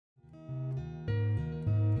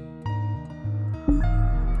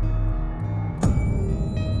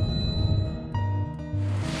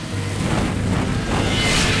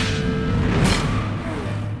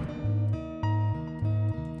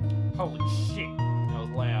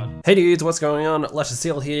loud. Hey dudes, what's going on?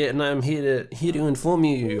 LusciousSeaL here, and I'm here to inform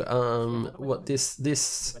you what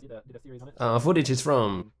this footage is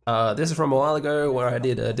from. This is from a while ago where I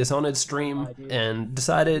did a Dishonored stream and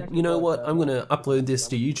decided, you know what, I'm gonna upload this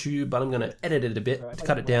to YouTube, but I'm gonna edit it a bit to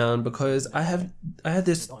cut it down because I had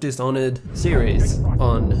this Dishonored series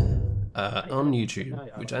on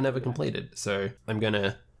YouTube, which I never completed. So I'm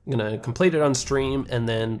gonna complete it on stream and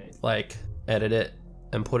then like edit it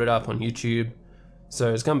and put it up on YouTube.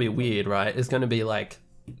 So it's gonna be weird, right? It's gonna be like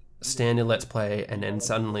standard Let's Play and then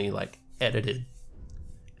suddenly like edited.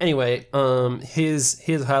 Anyway,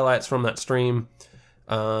 here's highlights from that stream.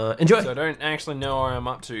 Enjoy. So I don't actually know where I'm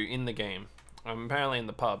up to in the game. I'm apparently in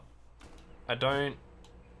the pub. I don't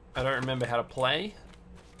remember how to play,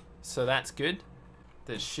 so that's good.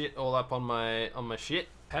 There's shit all up on my shit.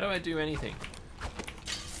 How do I do anything?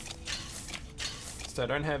 So I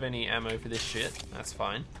don't have any ammo for this shit. That's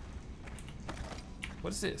fine.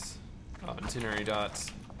 What is this? Oh, itinerary darts.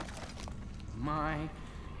 My,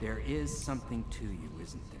 there is something to you,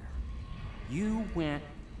 isn't there? You went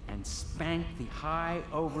and spanked the High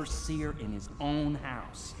Overseer in his own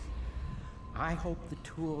house. I hope the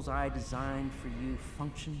tools I designed for you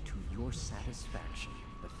function to your satisfaction.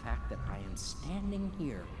 The fact that I am standing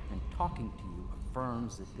here and talking to you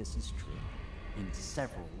affirms that this is true in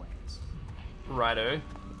several ways. Righto.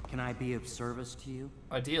 Can I be of service to you?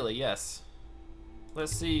 Ideally, yes.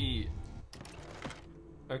 Let's see.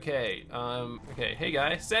 Okay, okay, hey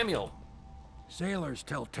guy, Samuel. Sailors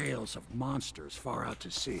tell tales of monsters far out to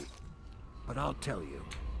sea. But I'll tell you,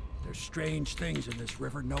 there's strange things in this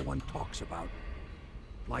river no one talks about.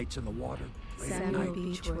 Lights in the water, late at Samuel night.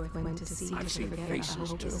 Beechworth went to sea I've to seen forget faces,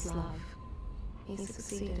 about too. his love. He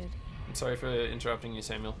succeeded. I'm sorry for interrupting you,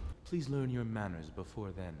 Samuel. Please learn your manners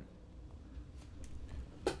before then.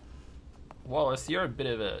 Wallace, you're a bit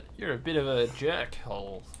of a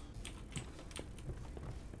jerkhole.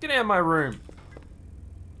 Get out of my room.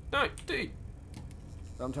 No, dude.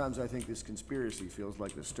 Sometimes I think this conspiracy feels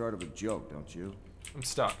like the start of a joke, don't you? I'm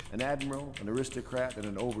stuck. An admiral, an aristocrat, and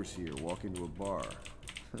an overseer walk into a bar.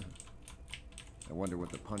 I wonder what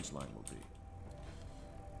the punchline will be.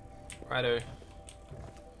 Righto.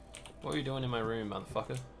 What are you doing in my room,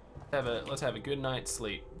 motherfucker? Let's have a good night's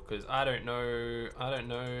sleep, because I don't know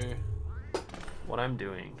what I'm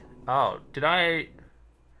doing. Oh, did I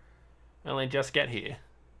only just get here?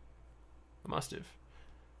 I must have.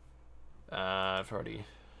 I've already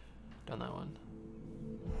done that one.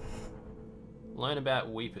 Learn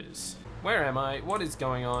about weepers. Where am I? What is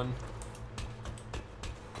going on?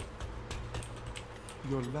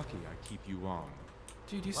 You're lucky I keep you on.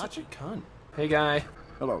 Dude, you're such a cunt. Hey guy.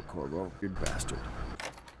 Hello, Corvo. Good bastard.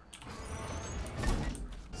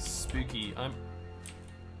 Spooky.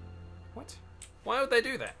 What? Why would they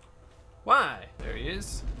do that? Why? There he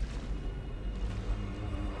is.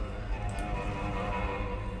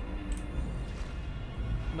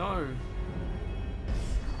 No.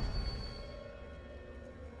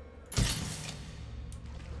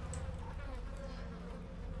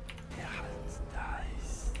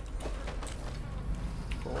 Nice.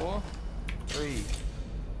 4, 3.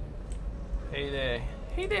 Hey there.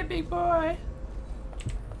 Hey there, big boy.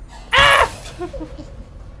 Ah!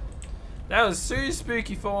 That was so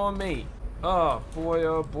spooky for me. Oh boy,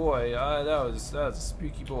 oh boy. That was a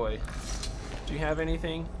spooky boy. Do you have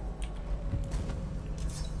anything?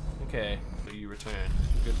 Okay, so you return.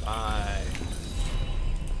 Goodbye.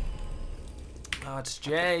 Oh, it's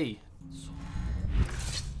Jay.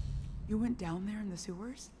 You went down there in the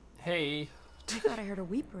sewers? Hey. I thought I heard a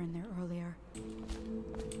weeper in there earlier.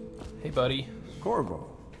 Hey, buddy. Corvo,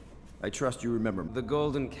 I trust you remember The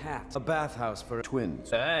Golden Cat. A bathhouse for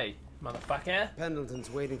twins. Hey, motherfucker. Pendleton's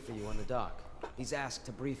waiting for you on the dock. He's asked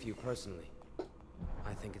to brief you personally.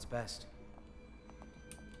 I think it's best.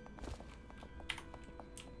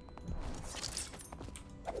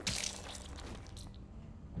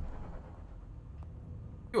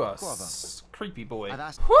 You are creepy boy.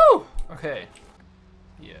 Woo! Okay.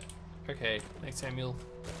 Yeah. Okay. Thanks, Samuel.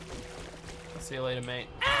 I'll see you later, mate.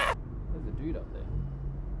 Ah! There's a dude up there.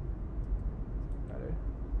 Righto.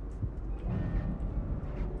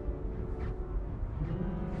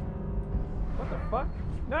 What the fuck?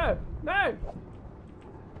 No! No!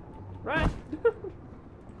 Right!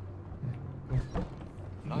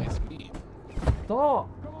 Nice meat. Stop!